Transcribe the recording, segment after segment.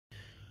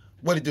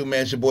What it do,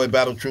 man? It's your boy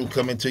Battle Truth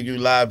coming to you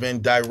live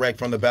and direct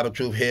from the Battle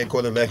Truth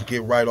headquarters. Let's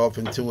get right off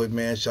into it,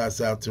 man.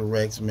 Shouts out to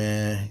Rex,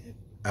 man.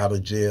 Out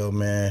of jail,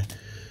 man.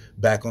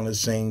 Back on the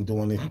scene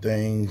doing his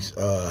things.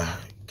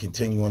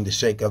 Continuing to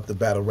shake up the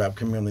battle rap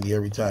community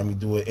every time we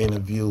do an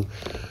interview.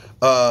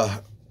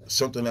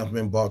 Something that's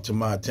been brought to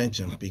my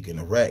attention, speaking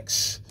of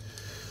Rex.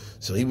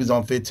 So he was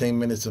on 15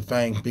 Minutes of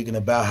Fame speaking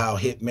about how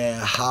Hitman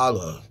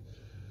Holla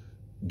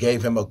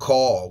gave him a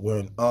call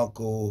when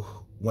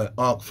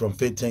Unc from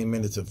 15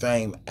 Minutes of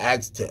Fame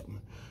asked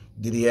him,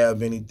 did he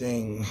have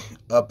anything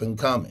up and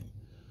coming?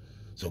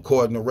 So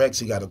according to Rex,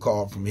 he got a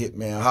call from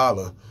Hitman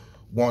Holla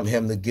wanting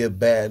him to give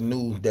bad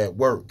news at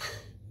work.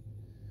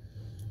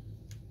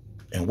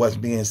 And what's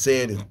being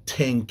said is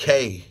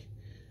 10K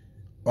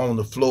on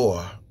the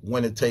floor,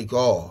 winner take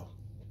all.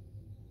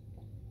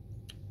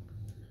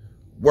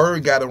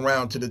 Word got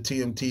around to the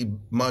TMT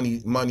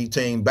Money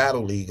Team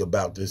Battle League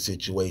about this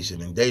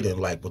situation, and they didn't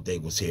like what they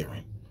was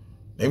hearing.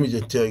 Let me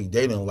just tell you,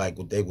 they didn't like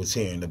what they was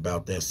hearing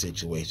about that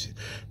situation.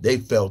 They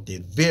felt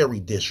it very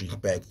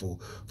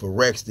disrespectful for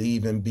Rex to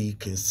even be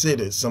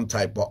considered some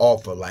type of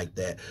offer like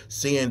that,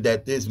 seeing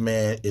that this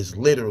man is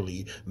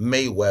literally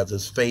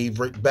Mayweather's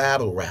favorite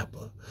battle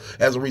rapper.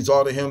 As a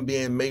result of him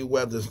being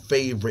Mayweather's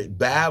favorite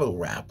battle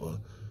rapper,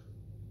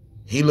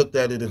 he looked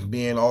at it as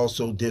being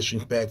also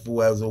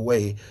disrespectful as a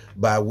way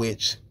by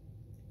which,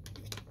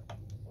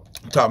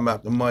 talking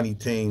about the Money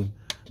Team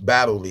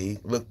Battle League,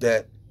 looked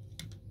at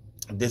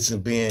this as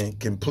being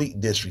complete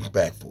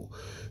disrespectful,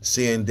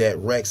 seeing that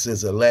Rex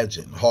is a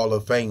legend, Hall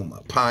of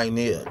Famer,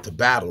 pioneer to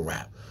battle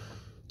rap,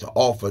 to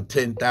offer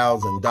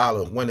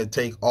 $10,000 winner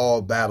take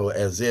all battle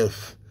as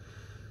if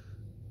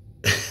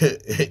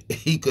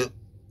he could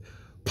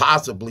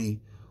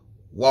possibly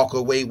walk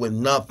away with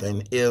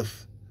nothing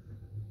if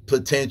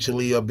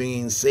potentially are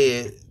being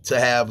said to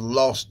have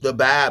lost the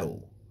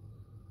battle.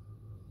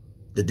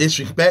 The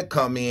disrespect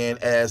come in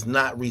as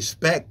not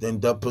respecting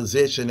the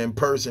position and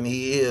person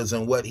he is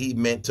and what he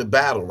meant to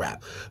battle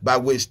rap, by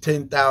which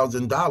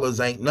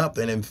 $10,000 ain't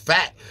nothing. In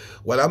fact,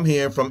 what I'm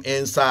hearing from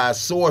inside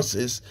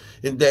sources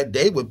is that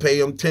they would pay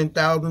him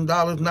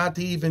 $10,000 not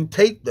to even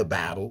take the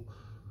battle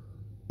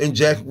and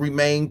just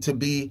remain to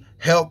be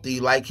healthy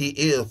like he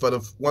is. For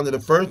one of the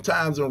first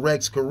times in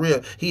Rex's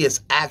career, he is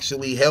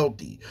actually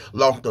healthy.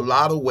 Lost a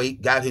lot of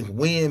weight, got his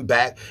wind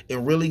back,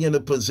 and really in a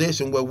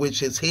position where which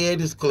his head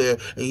is clear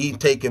and he's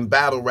taking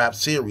battle rap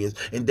serious.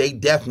 And they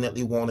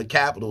definitely want to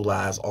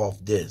capitalize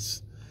off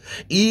this.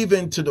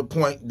 Even to the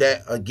point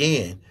that,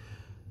 again,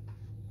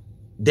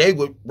 they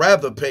would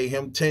rather pay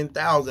him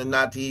 $10,000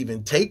 not to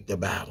even take the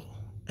battle.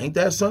 Ain't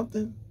that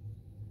something?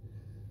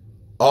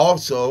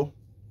 Also,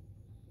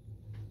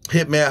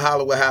 Hitman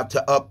Holla will have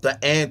to up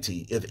the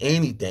ante, if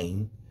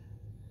anything.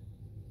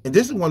 And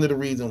this is one of the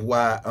reasons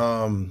why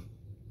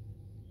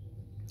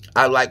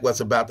I like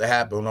what's about to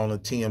happen on the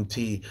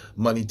TMT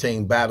Money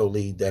Team Battle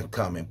League that's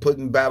coming.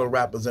 Putting battle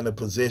rappers in a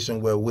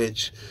position where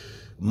which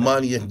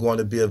money is going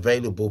to be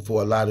available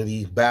for a lot of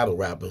these battle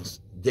rappers.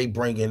 They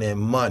bringing in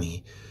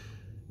money,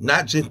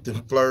 not just to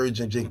splurge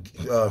and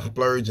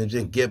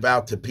just give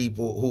out to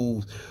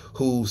people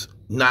who's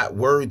not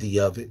worthy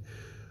of it,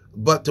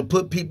 but to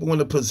put people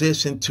in a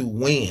position to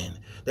win,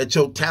 that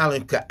your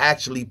talent could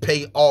actually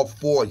pay off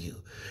for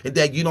you, and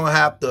that you don't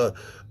have to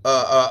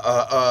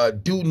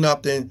do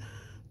nothing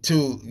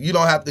you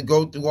don't have to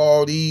go through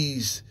all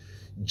these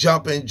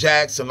jumping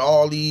jacks and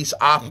all these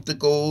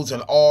obstacles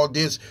and all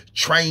this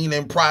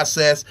training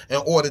process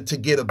in order to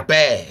get a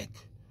bag.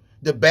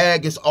 The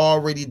bag is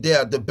already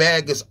there. The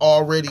bag is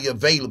already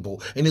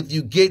available. And if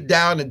you get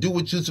down and do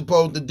what you're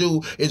supposed to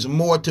do, it's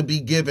more to be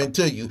given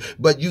to you.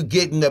 But you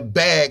getting the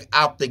bag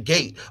out the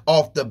gate,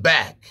 off the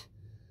back.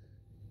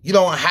 You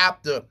don't have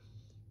to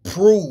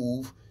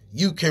prove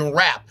you can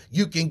rap.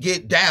 You can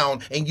get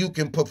down and you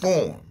can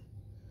perform.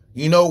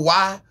 You know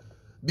why?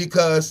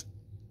 Because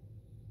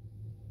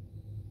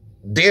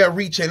they're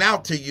reaching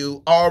out to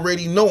you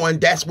already knowing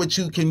that's what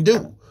you can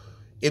do.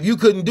 If you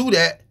couldn't do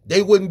that,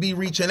 they wouldn't be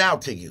reaching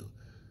out to you.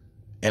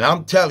 And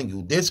I'm telling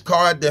you, this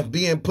card that's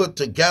being put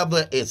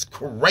together is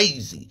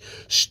crazy,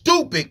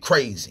 stupid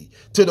crazy,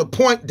 to the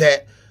point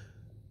that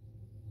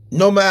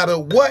no matter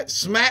what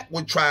Smack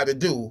would try to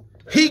do,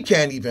 he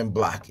can't even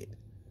block it.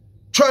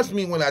 Trust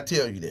me when I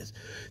tell you this.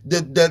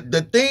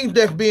 The things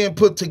that's being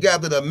put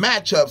together, the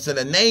matchups and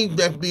the names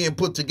that's being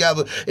put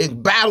together is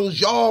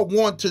battles y'all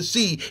want to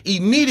see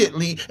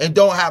immediately and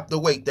don't have to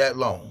wait that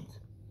long.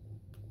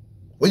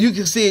 Well, you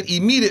can see it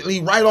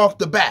immediately right off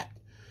the bat.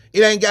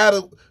 It ain't got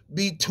to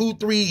be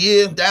 2-3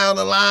 years down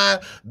the line,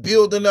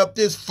 building up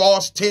this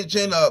false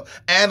tension of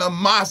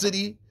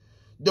animosity.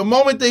 The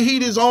moment the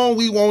heat is on,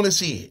 we want to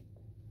see it.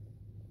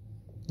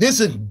 This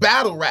is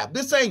battle rap.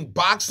 This ain't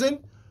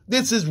boxing.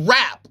 This is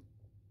rap.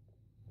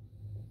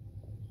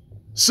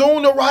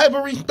 Soon the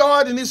rivalry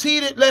start and it's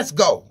heated. Let's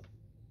go.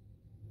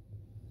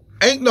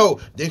 Ain't no,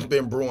 they've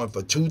been brewing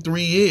for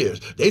 2-3 years.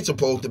 They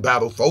supposed to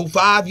battle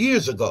 4-5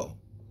 years ago.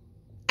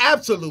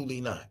 Absolutely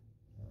not.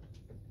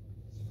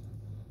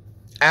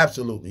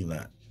 Absolutely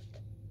not.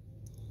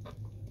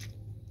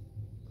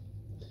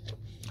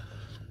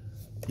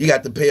 You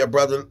got to pay a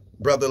brother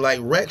like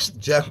Rex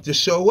just to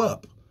show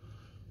up.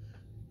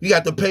 You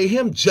got to pay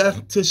him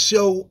just to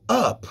show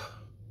up.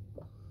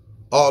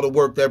 All the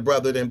work that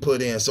brother didn't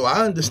put in. So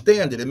I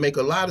understand it. It make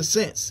a lot of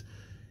sense.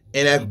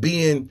 And as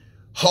being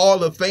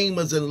Hall of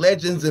Famers and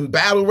legends in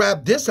battle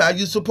rap, this how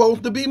you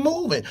supposed to be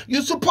moving.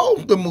 You're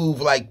supposed to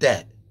move like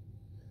that.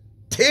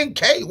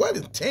 10K, what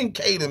is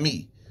 10K to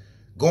me?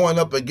 Going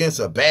up against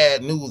a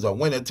Bad News or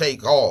winner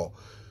take all.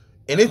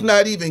 And it's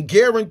not even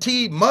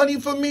guaranteed money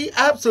for me?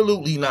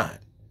 Absolutely not.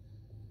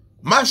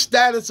 My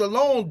status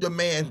alone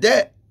demands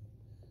that.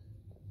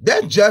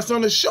 That's just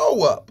on the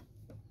show up.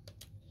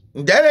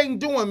 That ain't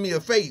doing me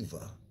a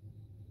favor.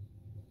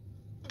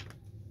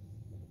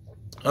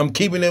 I'm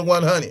keeping it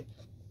 100.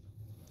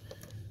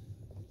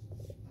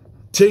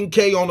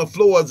 10K on the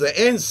floor is an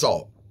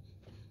insult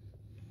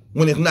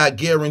when it's not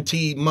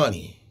guaranteed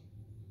money.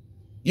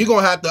 You're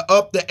going to have to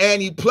up the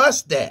ante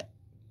plus that.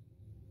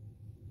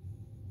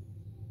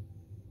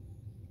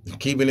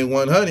 Keeping it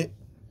 100,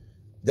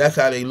 that's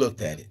how they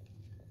looked at it.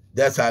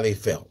 That's how they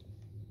felt.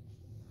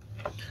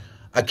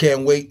 I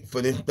can't wait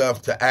for this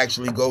stuff to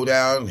actually go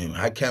down, and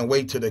I can't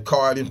wait till the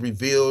card is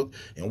revealed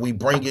and we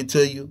bring it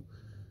to you,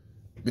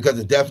 because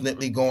it's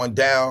definitely going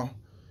down.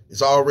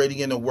 It's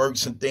already in the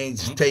works and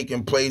things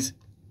taking place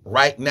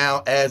right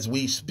now as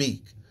we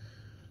speak.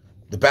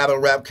 The battle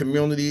rap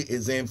community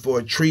is in for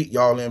a treat.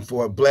 Y'all in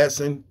for a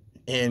blessing.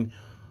 And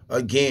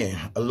again,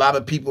 a lot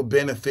of people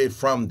benefit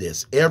from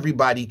this.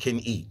 Everybody can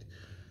eat.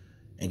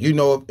 And you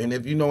know, and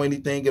if you know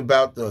anything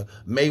about the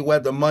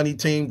Mayweather Money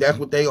Team, that's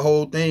what their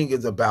whole thing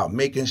is about,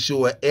 making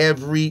sure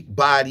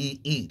everybody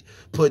eat,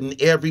 putting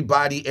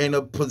everybody in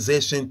a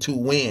position to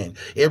win,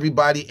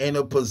 everybody in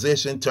a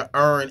position to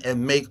earn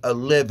and make a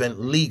living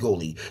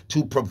legally,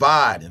 to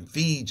provide and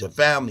feed your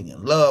family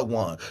and loved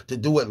ones, to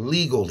do it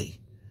legally.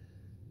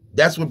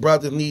 That's what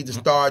brothers need to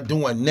start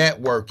doing,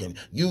 networking,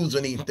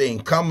 using these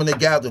things, coming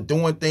together,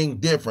 doing things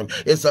different.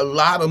 It's a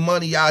lot of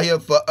money out here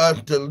for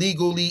us to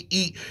legally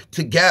eat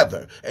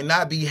together and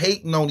not be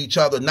hating on each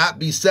other, not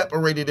be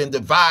separated and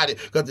divided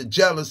because of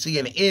jealousy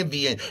and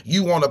envy, and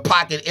you want to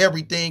pocket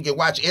everything and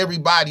watch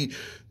everybody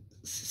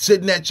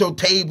sitting at your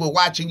table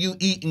watching you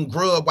eating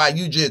grub while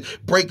you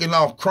just breaking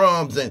off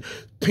crumbs and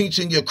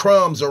pinching your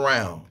crumbs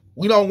around.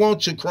 We don't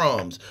want your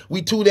crumbs.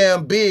 We too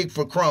damn big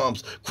for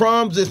crumbs.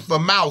 Crumbs is for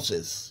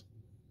mouses.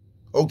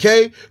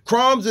 Okay?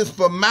 Crumbs is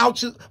for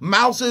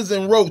mouses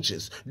and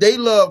roaches. They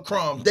love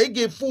crumbs. They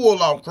get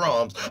full on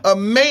crumbs. A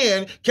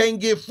man can't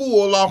get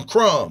full on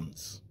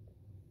crumbs.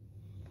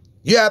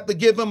 You have to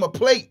give him a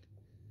plate.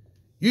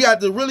 You have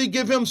to really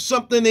give him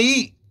something to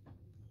eat.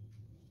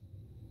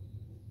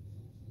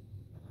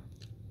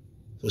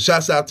 So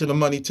shouts out to the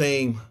Money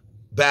Team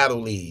Battle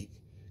League,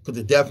 because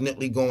it's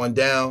definitely going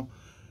down.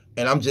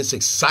 And I'm just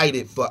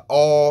excited for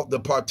all the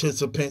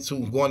participants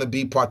who are going to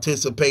be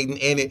participating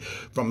in it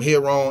from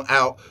here on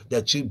out,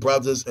 that you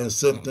brothers and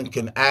sisters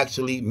can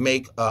actually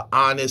make an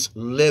honest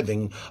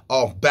living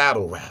off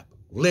battle rap,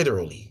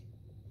 literally.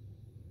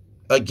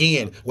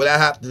 Again,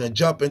 without having to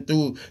jumping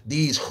through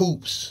these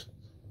hoops.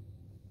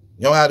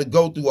 You don't have to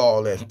go through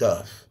all that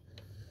stuff.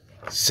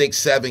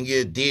 6-7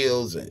 year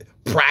deals and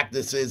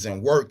practices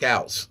and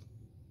workouts.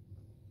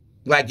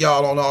 Like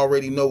y'all don't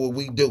already know what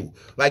we do.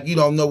 Like you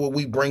don't know what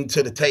we bring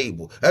to the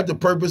table. That's the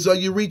purpose of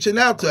you reaching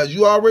out to us.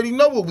 You already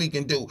know what we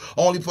can do.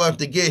 Only for us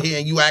to get here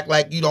and you act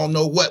like you don't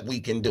know what we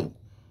can do.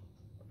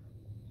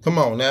 Come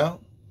on now.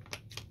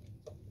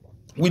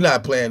 We're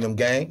not playing them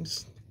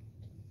games.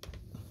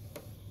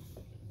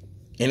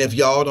 And if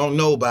y'all don't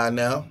know by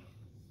now,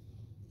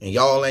 and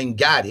y'all ain't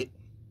got it,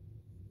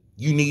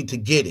 you need to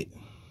get it.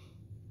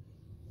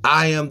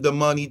 I am the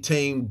Money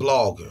Team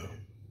blogger.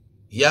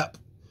 Yep.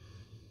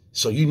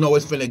 So you know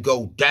it's finna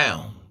go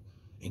down.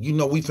 And you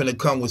know we finna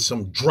come with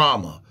some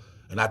drama.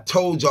 And I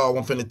told y'all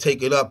I'm finna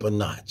take it up a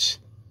notch.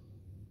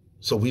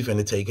 So we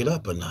finna take it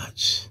up a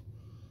notch.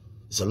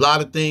 There's a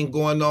lot of things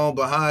going on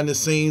behind the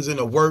scenes in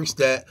the works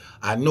that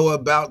I know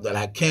about that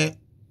I can't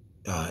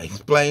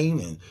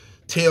explain and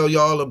tell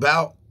y'all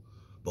about.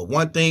 But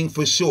one thing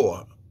for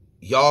sure,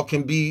 y'all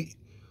can be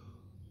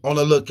on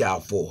the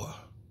lookout for.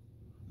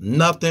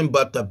 Nothing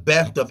but the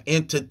best of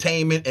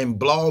entertainment and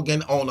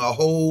blogging on a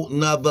whole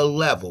nother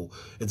level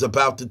is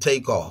about to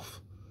take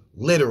off.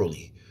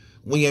 Literally.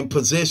 We in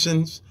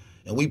positions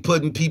and we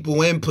putting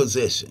people in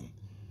position.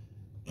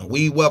 And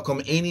we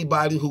welcome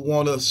anybody who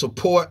want to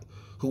support,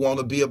 who want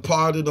to be a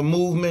part of the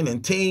movement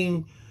and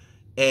team.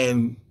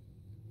 And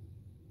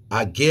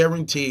I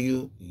guarantee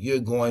you, you're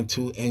going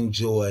to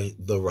enjoy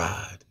the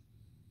ride.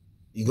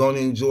 You're going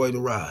to enjoy the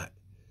ride.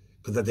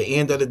 Because at the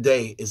end of the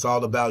day, it's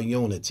all about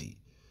unity.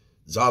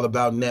 It's all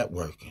about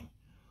networking,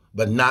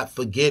 but not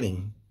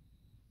forgetting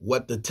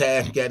what the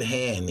task at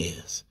hand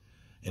is.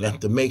 And have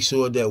to make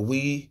sure that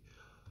we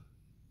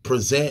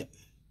present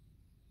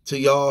to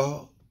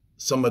y'all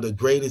some of the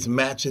greatest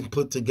matches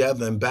put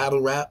together in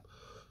battle rap,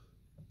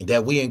 and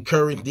that we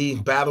encourage these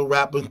battle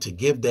rappers to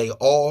give their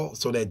all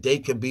so that they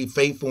can be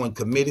faithful and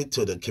committed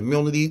to the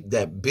community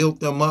that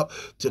built them up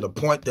to the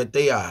point that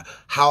they are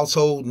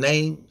household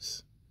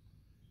names.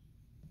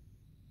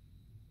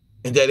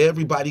 and that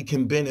everybody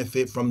can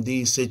benefit from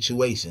these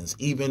situations,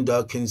 even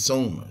the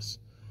consumers,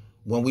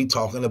 when we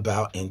talking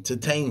about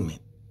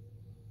entertainment.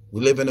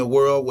 We live in a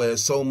world where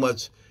there's so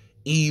much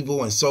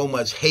evil and so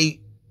much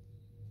hate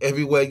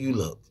everywhere you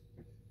look.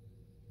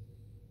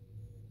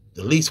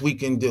 The least we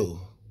can do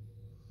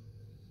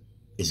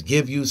is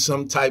give you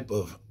some type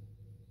of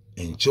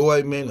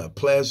enjoyment or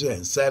pleasure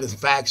and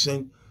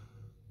satisfaction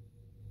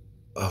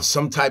of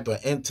some type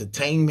of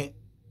entertainment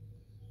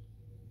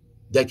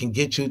that can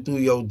get you through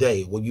your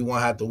day, where you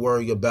won't have to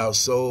worry about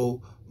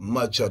so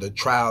much of the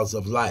trials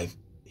of life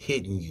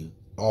hitting you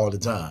all the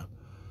time.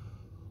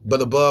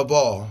 But above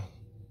all,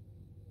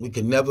 we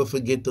can never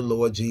forget the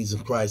Lord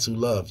Jesus Christ, who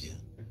loved you,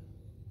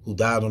 who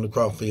died on the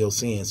cross for your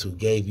sins, who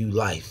gave you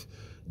life.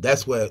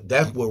 That's where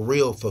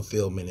real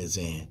fulfillment is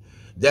in.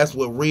 That's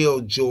where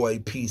real joy,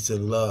 peace,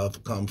 and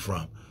love come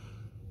from.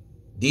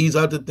 These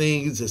other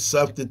things is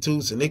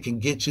substitutes, and it can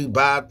get you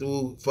by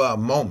through for a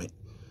moment.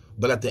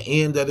 But at the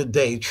end of the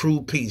day,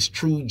 true peace,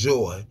 true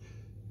joy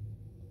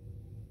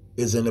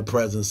is in the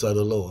presence of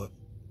the Lord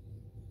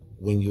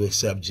when you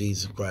accept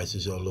Jesus Christ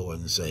as your Lord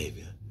and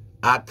Savior.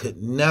 I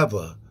could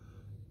never,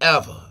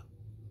 ever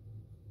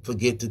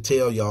forget to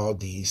tell y'all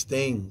these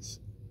things,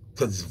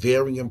 because it's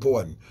very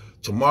important.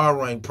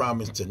 Tomorrow ain't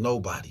promised to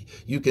nobody.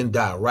 You can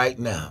die right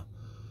now,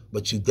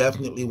 but you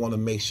definitely want to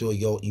make sure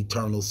your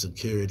eternal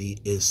security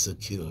is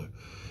secure.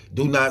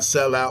 Do not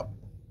sell out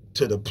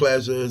to the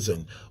pleasures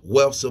and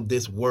wealths of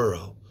this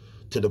world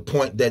to the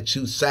point that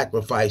you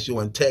sacrifice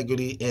your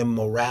integrity and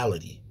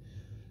morality.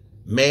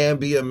 Man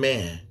be a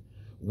man,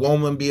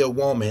 woman be a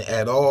woman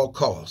at all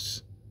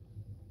costs.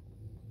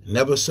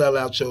 Never sell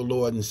out your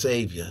Lord and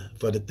Savior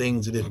for the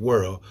things of this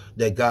world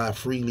that God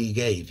freely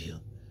gave you.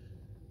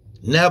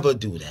 Never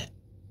do that.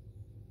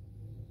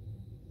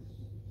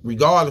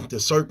 Regardless of the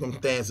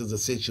circumstances or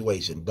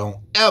situation,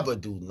 don't ever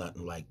do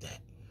nothing like that.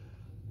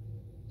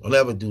 Don't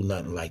ever do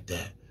nothing like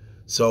that.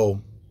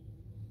 So,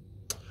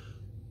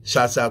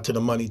 shouts out to the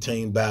Money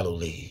Team Battle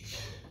League.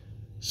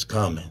 It's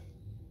coming.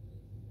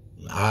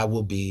 I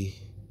will be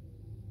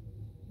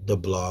the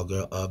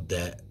blogger of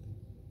that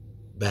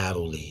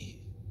battle league,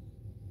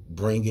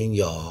 bringing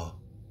y'all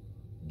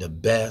the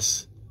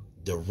best,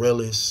 the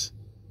realest,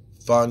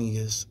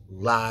 funniest,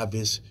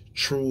 livest,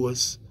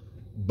 truest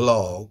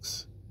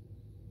blogs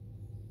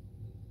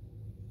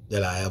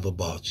that I ever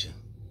bought you.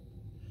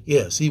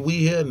 Yeah, see, we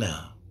here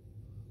now.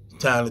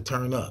 It's time to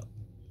turn up.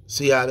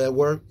 See how that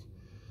works?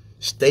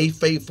 Stay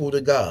faithful to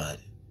God,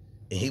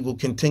 and He will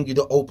continue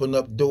to open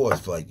up doors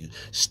for you.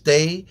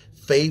 Stay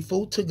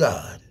faithful to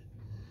God,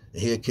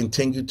 and He'll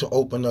continue to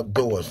open up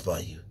doors for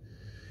you.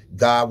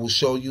 God will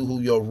show you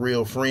who your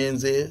real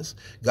friends is.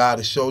 God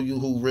will show you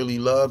who really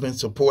love and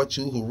support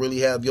you, who really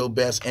have your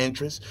best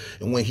interests.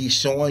 And when He's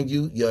showing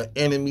you your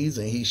enemies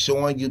and He's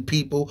showing you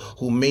people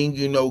who mean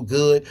you no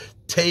good,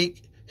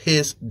 take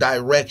His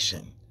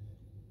direction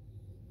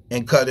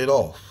and cut it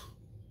off.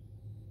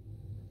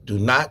 Do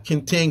not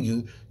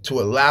continue to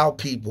allow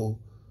people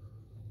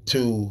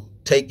to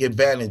take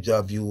advantage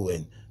of you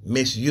and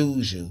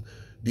misuse you,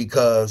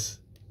 because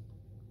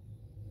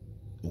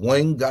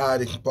when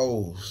God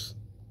exposed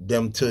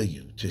them to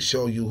you to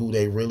show you who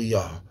they really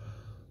are,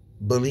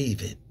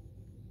 believe it.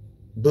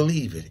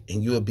 Believe it,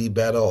 and you'll be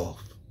better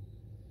off.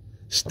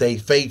 Stay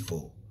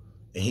faithful,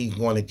 and He's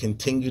going to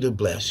continue to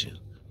bless you.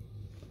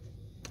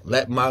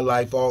 Let my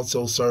life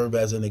also serve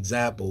as an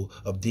example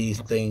of these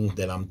things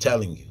that I'm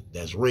telling you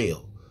that's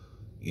real,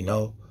 you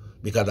know,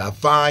 because I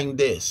find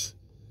this,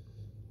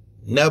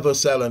 never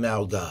selling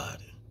out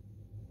God.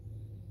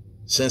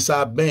 Since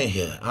I've been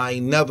here, I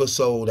ain't never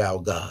sold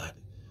out God.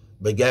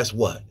 But guess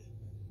what?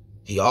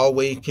 He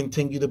always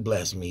continue to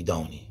bless me,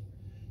 don't He?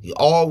 He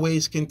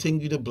always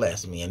continue to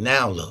bless me. And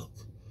now look,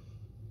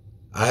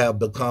 I have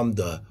become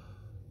the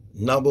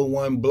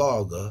 #1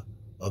 blogger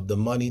of the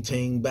Money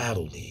Team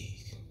Battle League.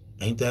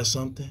 Ain't that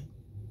something?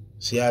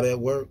 See how that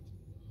works?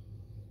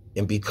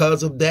 And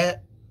because of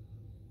that,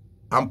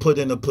 I'm put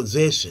in a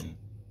position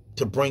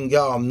to bring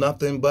y'all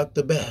nothing but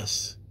the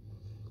best.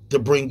 To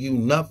bring you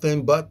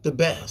nothing but the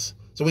best.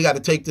 So we got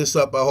to take this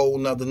up a whole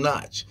nother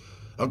notch.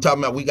 I'm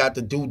talking about we got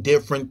to do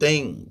different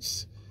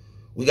things.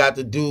 We got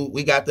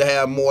to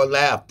have more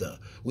laughter.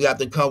 We got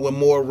to come with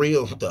more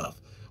real stuff.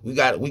 We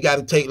got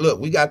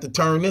to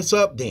turn this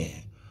up then.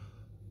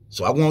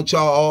 So I want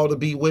y'all all to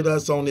be with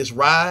us on this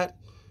ride.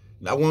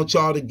 And I want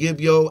y'all to give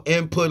your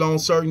input on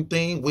certain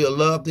things. We'll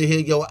love to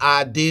hear your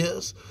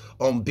ideas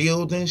on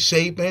building,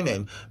 shaping,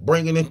 and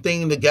bringing this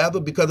thing together,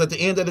 because at the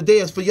end of the day,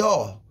 it's for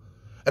y'all.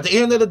 At the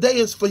end of the day,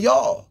 it's for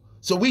y'all.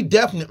 So we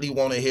definitely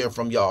want to hear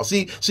from y'all.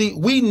 See,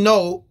 we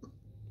know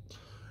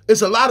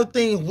it's a lot of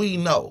things we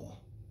know.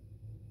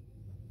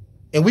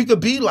 And we could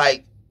be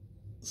like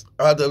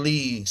other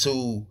leagues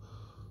who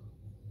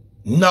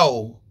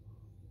know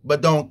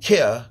but don't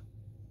care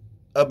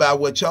about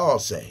what y'all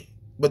say.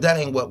 But that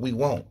ain't what we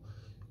want.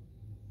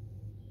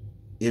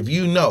 If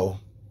you know,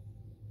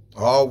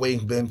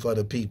 always been for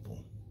the people.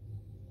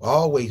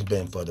 Always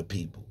been for the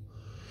people.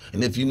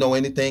 And if you know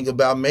anything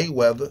about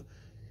Mayweather,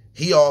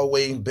 he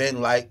always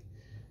been like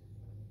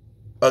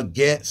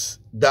against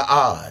the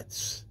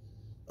odds.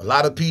 A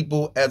lot of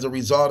people, as a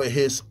result of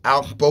his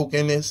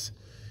outspokenness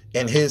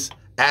and his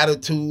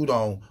attitude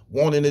on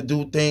wanting to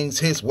do things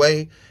his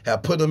way,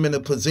 have put him in a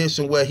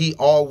position where he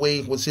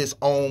always was his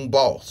own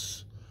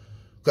boss,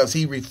 because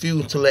he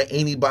refused to let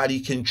anybody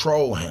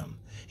control him.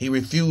 He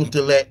refused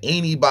to let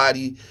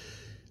anybody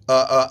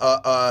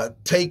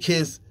take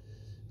his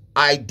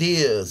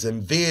ideas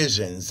and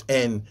visions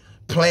and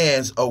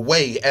plans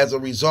away as a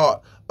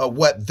result of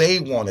what they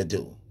want to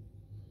do.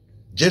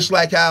 Just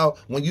like how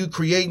when you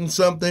creating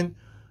something,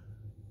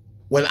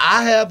 when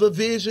I have a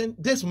vision,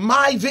 this is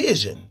my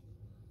vision.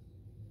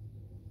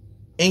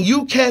 And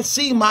you can't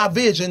see my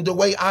vision the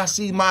way I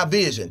see my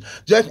vision.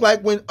 Just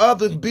like when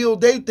others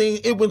build their thing,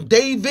 it was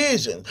their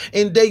vision.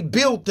 And they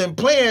built and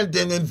planned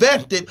and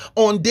invested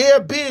on their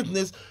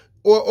business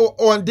or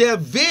on their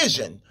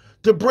vision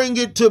to bring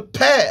it to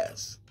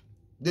pass.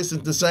 This is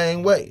the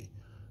same way.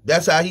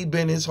 That's how he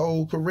been his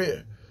whole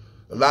career.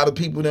 A lot of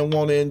people didn't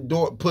want to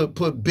endorse,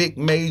 put big,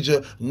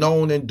 major,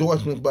 known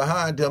endorsements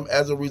behind him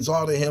as a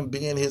result of him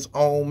being his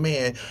own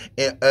man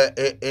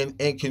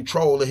and in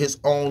control of his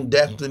own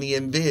destiny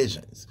and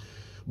visions.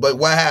 But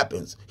what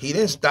happens? He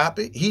didn't stop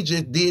it. He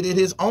just did it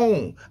his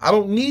own. I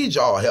don't need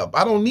y'all help.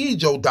 I don't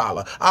need your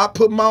dollar. I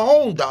put my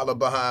own dollar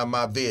behind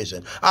my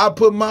vision. I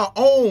put my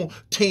own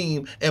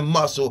team and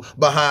muscle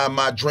behind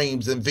my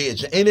dreams and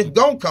vision. And it's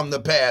going to come to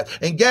pass.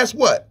 And guess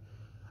what?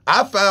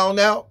 I found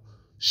out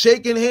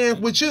shaking hands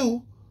with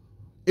you,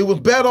 it was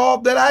better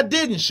off that I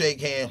didn't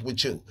shake hands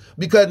with you,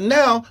 because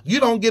now you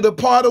don't get a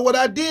part of what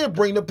I did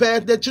bring to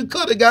pass that you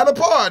could have got a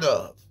part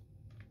of.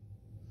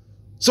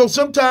 So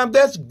sometimes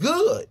that's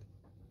good.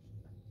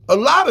 A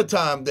lot of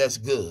times that's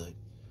good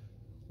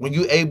when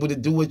you're able to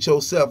do it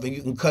yourself and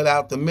you can cut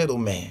out the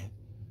middleman.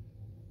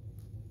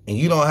 And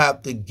you don't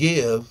have to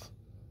give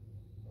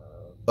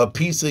a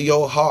piece of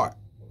your heart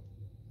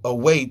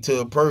away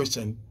to a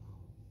person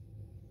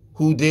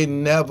who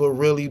didn't never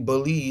really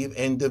believe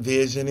in the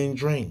vision and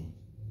dream.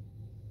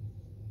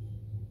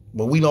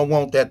 But we don't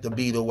want that to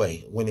be the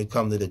way when it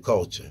comes to the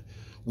culture.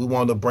 We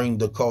want to bring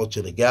the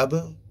culture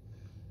together.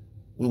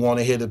 We want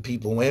to hear the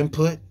people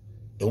input.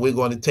 And we're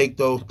going to take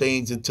those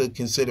things into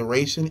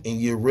consideration. And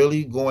you're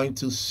really going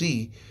to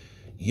see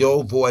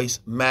your voice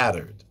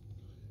mattered.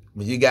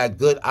 When you got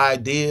good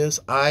ideas,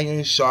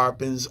 iron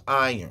sharpens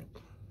iron.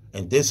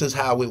 And this is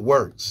how it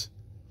works.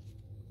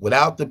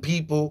 Without the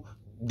people,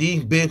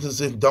 these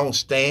businesses don't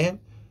stand.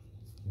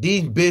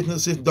 These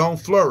businesses don't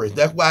flourish.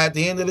 That's why at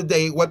the end of the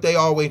day, what they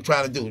always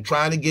trying to do,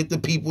 trying to get the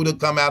people to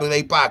come out of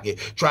their pocket,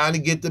 trying to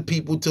get the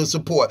people to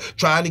support,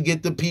 trying to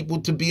get the people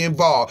to be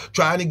involved,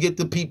 trying to get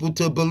the people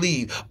to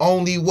believe.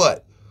 Only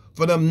what?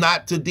 For them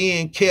not to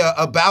then care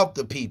about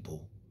the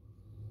people.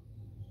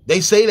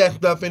 They say that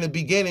stuff in the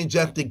beginning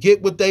just to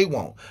get what they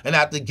want. And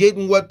after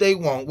getting what they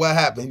want, what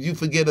happens? You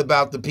forget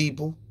about the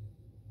people.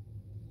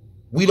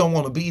 We don't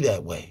want to be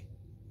that way.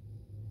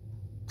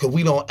 Because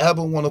we don't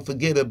ever want to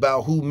forget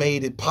about who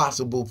made it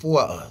possible for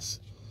us.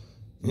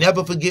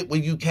 Never forget where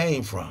you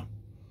came from.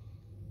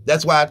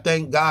 That's why I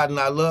thank God and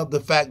I love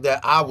the fact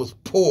that I was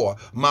poor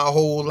my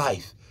whole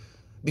life.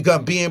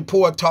 Because being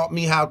poor taught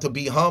me how to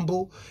be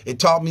humble. It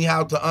taught me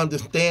how to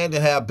understand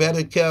and have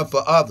better care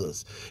for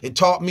others. It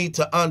taught me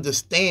to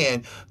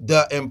understand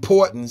the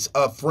importance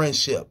of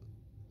friendship,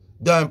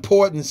 the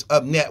importance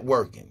of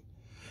networking.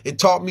 It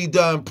taught me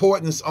the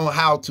importance on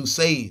how to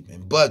save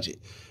and budget.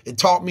 It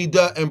taught me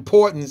the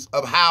importance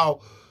of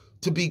how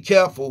to be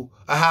careful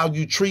of how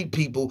you treat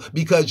people,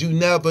 because you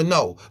never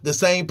know. The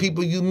same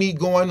people you meet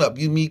going up,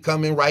 you meet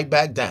coming right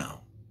back down.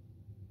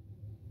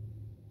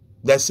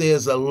 That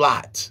says a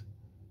lot.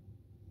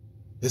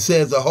 It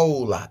says a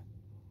whole lot.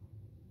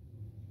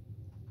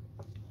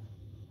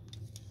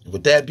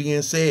 With that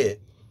being said,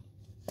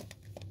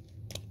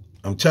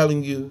 I'm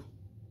telling you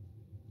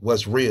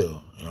what's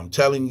real, and I'm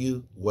telling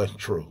you what's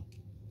true.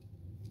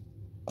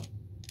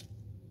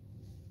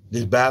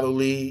 This battle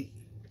league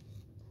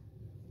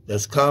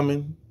that's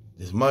coming,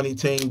 this Money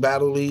Team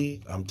Battle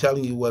League, I'm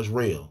telling you what's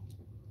real.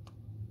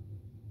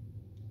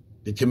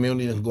 The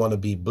community is going to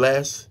be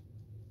blessed.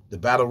 The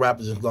battle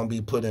rappers is going to be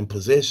put in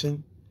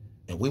position.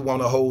 And we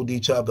want to hold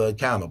each other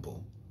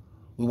accountable.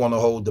 We want to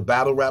hold the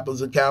battle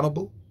rappers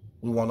accountable.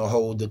 We want to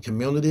hold the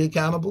community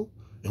accountable.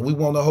 And we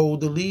want to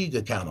hold the league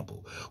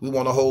accountable. We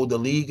want to hold the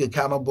league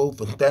accountable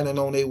for standing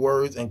on their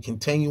words and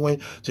continuing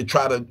to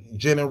try to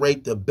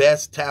generate the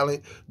best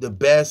talent, the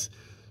best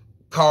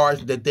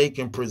cards that they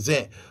can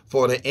present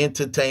for the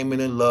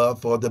entertainment and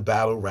love for the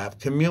battle rap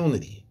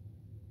community.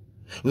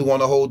 We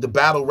want to hold the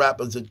battle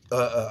rappers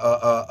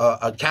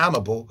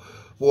accountable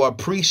for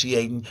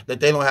appreciating that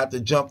they don't have to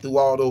jump through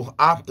all those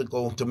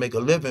obstacles to make a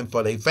living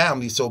for their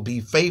family. So be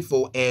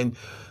faithful in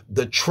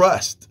the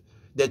trust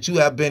that you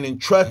have been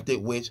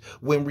entrusted with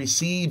when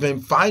receiving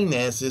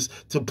finances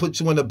to put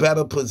you in a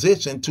better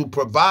position to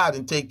provide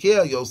and take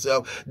care of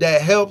yourself,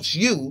 that helps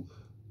you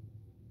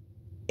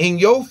in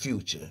your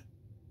future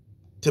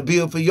to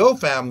build for your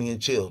family and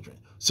children.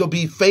 So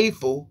be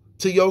faithful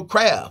to your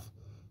craft.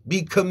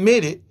 Be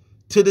committed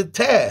to the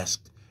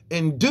task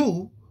and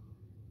do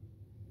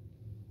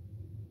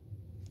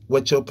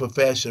what your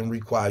profession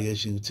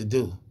requires you to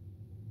do.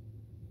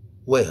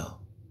 Well,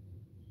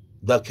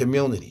 the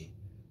community.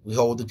 We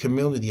hold the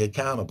community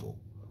accountable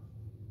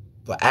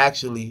for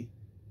actually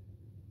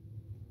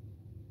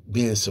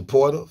being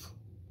supportive,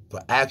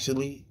 for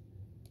actually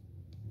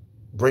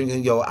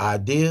bringing your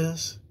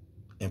ideas,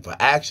 and for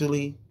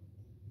actually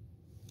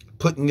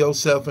putting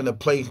yourself in a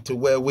place to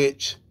where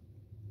which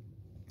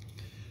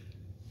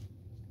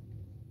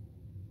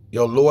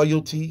your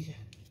loyalty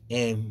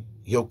and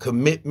your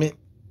commitment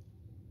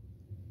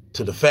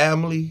to the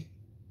family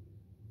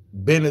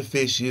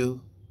benefits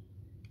you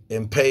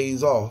and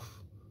pays off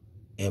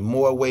in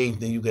more ways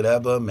than you could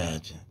ever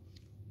imagine.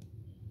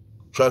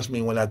 Trust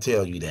me when I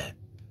tell you that.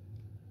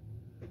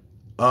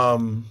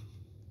 I'm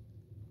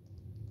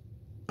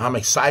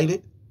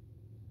excited,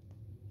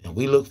 and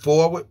we look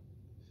forward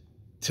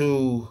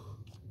to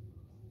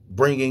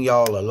bringing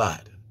y'all a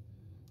lot.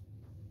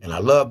 And I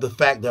love the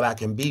fact that I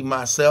can be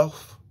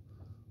myself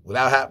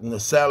without having to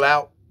sell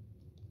out,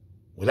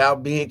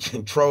 without being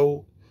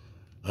controlled.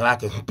 And I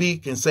can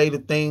speak and say the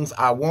things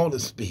I want to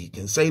speak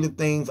and say the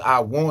things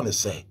I want to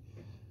say.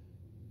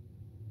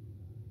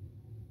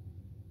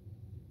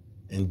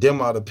 And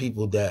them are the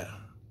people that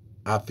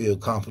I feel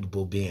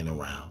comfortable being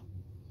around.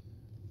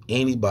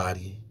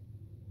 Anybody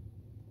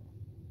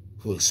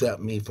who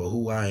accept me for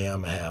who I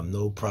am and have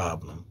no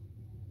problem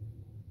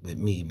with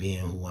me being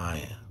who I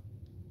am.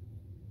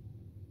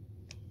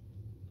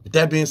 With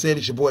that being said,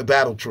 it's your boy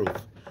Battle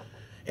Truth.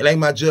 It ain't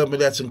my judgment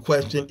that's in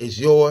question, it's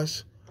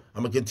yours.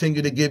 I'm going to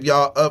continue to give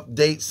y'all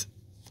updates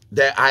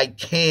that I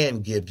can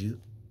give you,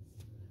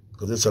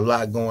 because there's a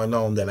lot going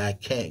on that I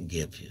can't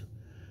give you.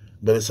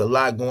 But it's a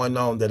lot going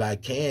on that I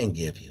can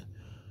give you.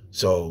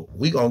 So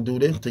we going to do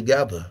this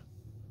together.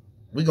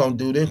 We going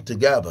to do this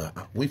together.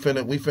 We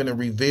finna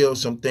reveal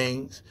some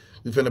things.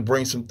 We finna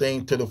bring some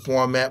things to the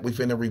format. We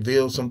finna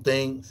reveal some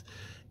things.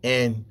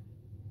 And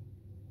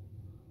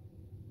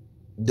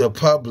the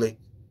public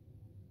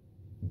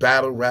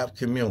battle rap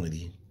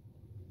community,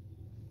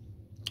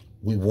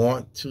 we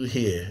want to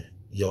hear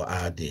your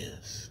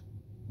ideas.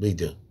 We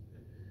do.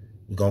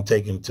 We're going to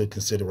take them into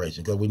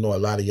consideration because we know a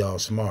lot of y'all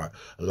smart,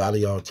 a lot of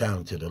y'all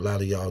talented, a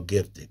lot of y'all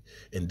gifted.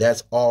 And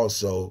that's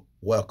also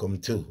welcome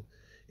too.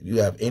 If you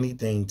have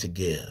anything to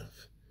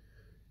give,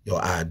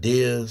 your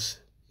ideas,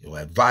 your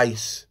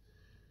advice,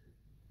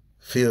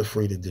 feel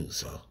free to do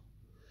so.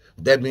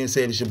 With that being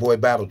said, it's your boy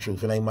Battle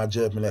Truth. It ain't my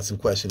judgment that's in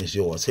question, it's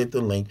yours. Hit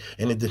the link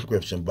in the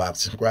description box.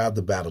 Subscribe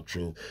to Battle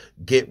Truth.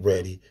 Get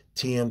ready.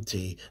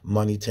 TMT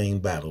Money Team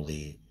Battle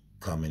League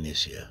coming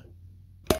this year.